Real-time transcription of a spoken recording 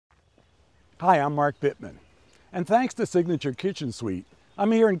Hi, I'm Mark Bittman, and thanks to Signature Kitchen Suite,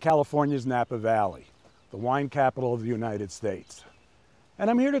 I'm here in California's Napa Valley, the wine capital of the United States.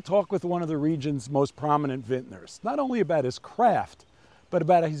 And I'm here to talk with one of the region's most prominent vintners, not only about his craft, but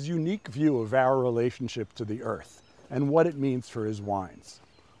about his unique view of our relationship to the earth and what it means for his wines.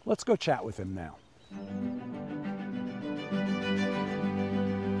 Let's go chat with him now.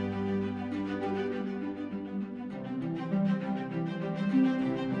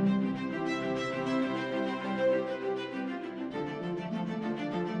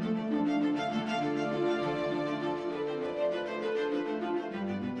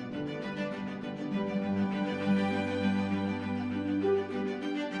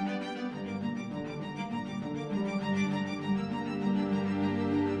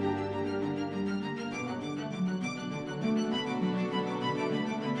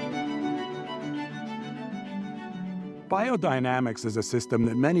 Biodynamics is a system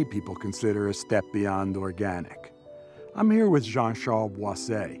that many people consider a step beyond organic. I'm here with Jean-Charles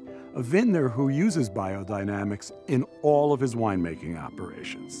Boisset, a vintner who uses biodynamics in all of his winemaking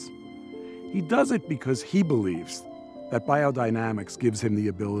operations. He does it because he believes that biodynamics gives him the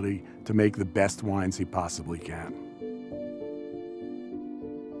ability to make the best wines he possibly can.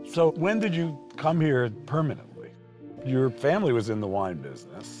 So when did you come here permanently? Your family was in the wine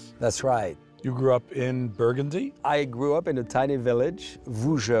business. That's right. You grew up in Burgundy? I grew up in a tiny village,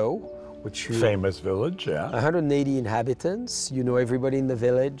 Vougeot, which famous village, yeah. 180 inhabitants. You know everybody in the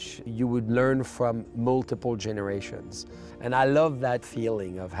village. You would learn from multiple generations. And I love that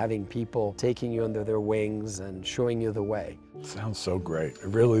feeling of having people taking you under their wings and showing you the way. Sounds so great. It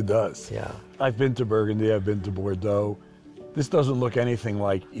really does. Yeah. I've been to Burgundy, I've been to Bordeaux. This doesn't look anything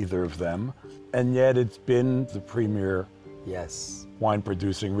like either of them, and yet it's been the premier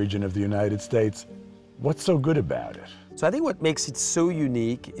wine-producing region of the United States. What's so good about it? So I think what makes it so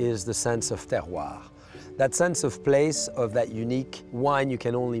unique is the sense of terroir. That sense of place, of that unique wine, you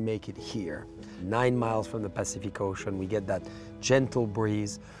can only make it here. 9 miles from the Pacific Ocean, we get that gentle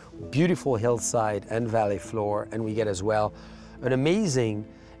breeze, beautiful hillside and valley floor, and we get as well an amazing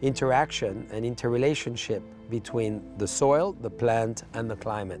interaction and interrelationship between the soil, the plant, and the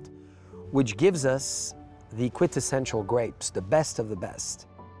climate, which gives us the quintessential grapes, the best of the best.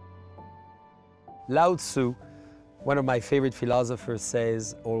 Lao Tzu, one of my favorite philosophers,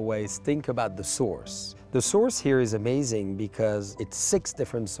 says always, think about the source. The source here is amazing because it's 6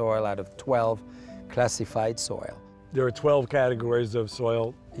 different soil out of 12 classified soil. There are 12 categories of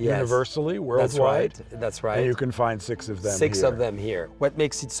soil universally, worldwide. That's right. And you can find 6 of them 6 here. of them here. What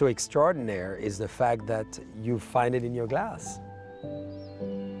makes it so extraordinary is the fact that you find it in your glass.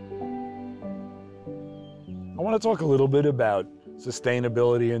 I want to talk a little bit about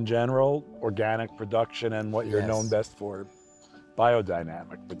sustainability in general, organic production, and what you're known best for,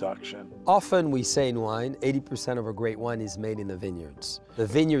 biodynamic production. Often we say in wine, 80% of a great wine is made in the vineyards. The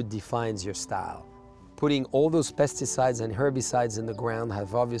vineyard defines your style. Putting all those pesticides and herbicides in the ground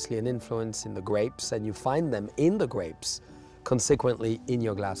have obviously an influence in the grapes, and you find them in the grapes, consequently in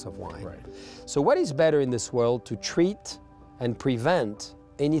your glass of wine. Right. So what is better in this world to treat and prevent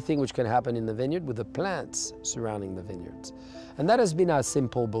anything which can happen in the vineyard with the plants surrounding the vineyards? And that has been our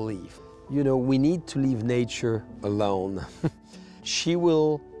simple belief. You know, we need to leave nature alone. She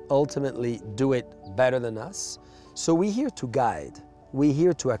will ultimately do it better than us. So we're here to guide, we're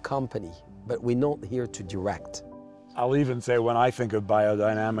here to accompany, but we're not here to direct. I'll even say when I think of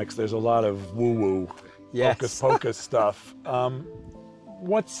biodynamics, there's a lot of woo-woo, hocus-pocus stuff.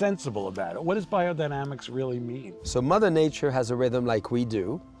 What's sensible about it? What does biodynamics really mean? So Mother Nature has a rhythm like we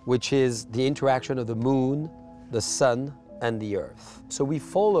do, which is the interaction of the moon, the sun, and the earth. So we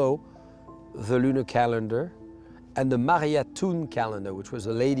follow the lunar calendar and the Maria Thun calendar, which was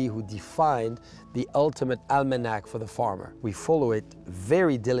a lady who defined the ultimate almanac for the farmer. We follow it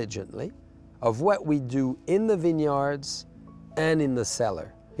very diligently of what we do in the vineyards and in the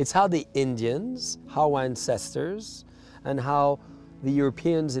cellar. It's how the Indians, how our ancestors, and how the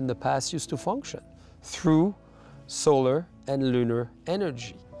Europeans in the past used to function, through solar and lunar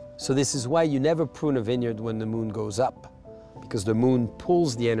energy. So this is why you never prune a vineyard when the moon goes up, because the moon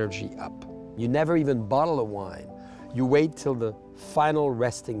pulls the energy up. You never even bottle a wine. You wait till the final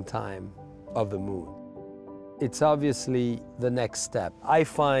resting time of the moon. It's obviously the next step. I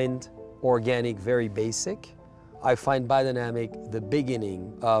find organic very basic. I find biodynamic the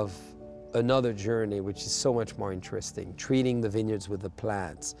beginning of another journey, which is so much more interesting, treating the vineyards with the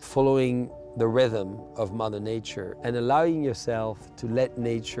plants, following the rhythm of Mother Nature, and allowing yourself to let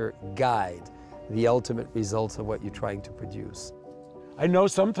nature guide the ultimate results of what you're trying to produce. I know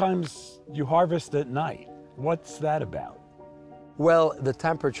sometimes you harvest at night. What's that about? Well, the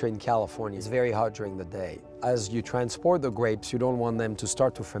temperature in California is very hot during the day. As you transport the grapes, you don't want them to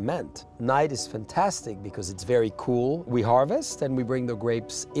start to ferment. Night is fantastic because it's very cool. We harvest and we bring the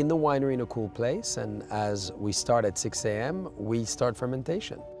grapes in the winery in a cool place, and as we start at 6 a.m., we start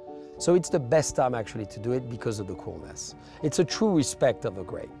fermentation. So it's the best time actually to do it because of the coolness. It's a true respect of the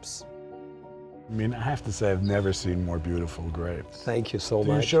grapes. I mean, I have to say, I've never seen more beautiful grapes. Thank you so much.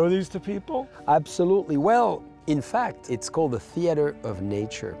 Do you show these to people? Absolutely. Well, in fact, it's called the theater of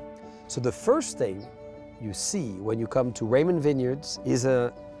nature. So the first thing you see when you come to Raymond Vineyards is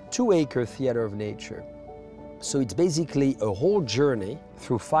a 2-acre theater of nature. So it's basically a whole journey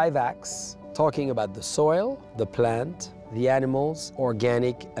through 5 acts, talking about the soil, the plant, the animals,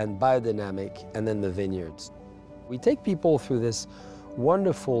 organic and biodynamic, and then the vineyards. We take people through this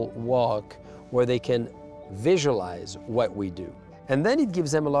wonderful walk where they can visualize what we do. And then it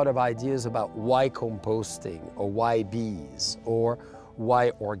gives them a lot of ideas about why composting, or why bees, or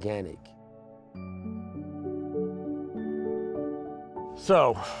why organic.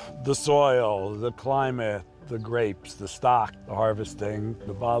 So, the soil, the climate, the grapes, the stock, the harvesting,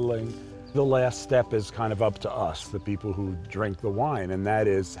 the bottling. The last step is kind of up to us, the people who drink the wine, and that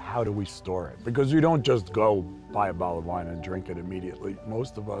is, how do we store it? Because you don't just go buy a bottle of wine and drink it immediately.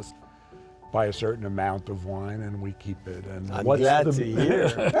 Most of us buy a certain amount of wine and we keep it. And I'm glad to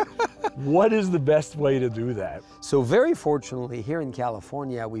hear. What is the best way to do that? So very fortunately, here in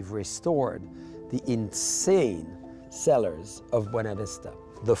California, we've restored the insane cellars of Buena Vista,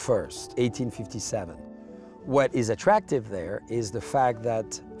 the first, 1857. What is attractive there is the fact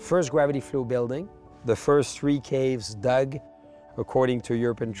that first gravity flow building, the first 3 caves dug according to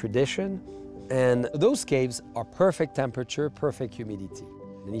European tradition, and those caves are perfect temperature, perfect humidity.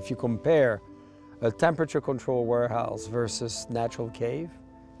 And if you compare a temperature control warehouse versus natural caves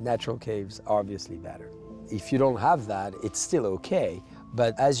are obviously better. If you don't have that, it's still okay,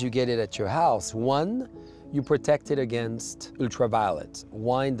 but as you get it at your house, one, you protect it against ultraviolet.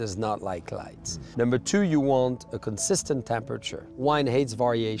 Wine does not like lights. Number 2, you want a consistent temperature. Wine hates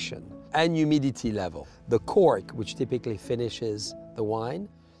variation. And humidity level. The cork, which typically finishes the wine,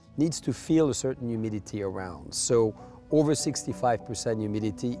 needs to feel a certain humidity around. So over 65%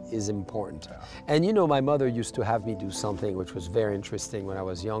 humidity is important. And you know, my mother used to have me do something which was very interesting when I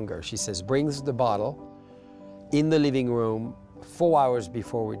was younger. She says, bring the bottle in the living room 4 hours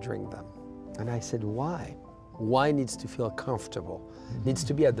before we drink them. And I said, why? Wine needs to feel comfortable. It needs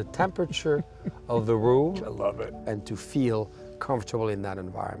to be at the temperature of the room. I love it. And to feel comfortable in that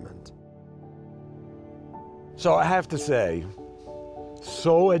environment. So I have to say,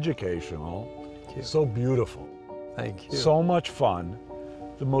 so educational, so beautiful. Thank you. So much fun.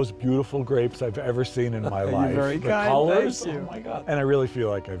 The most beautiful grapes I've ever seen in my life. You're very the kind. colors, Thank you. Oh my God. And I really feel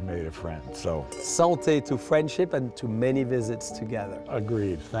like I've made a friend, so. Santé to friendship and to many visits together.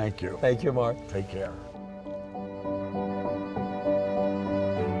 Agreed, thank you. Thank you, Mark. Take care.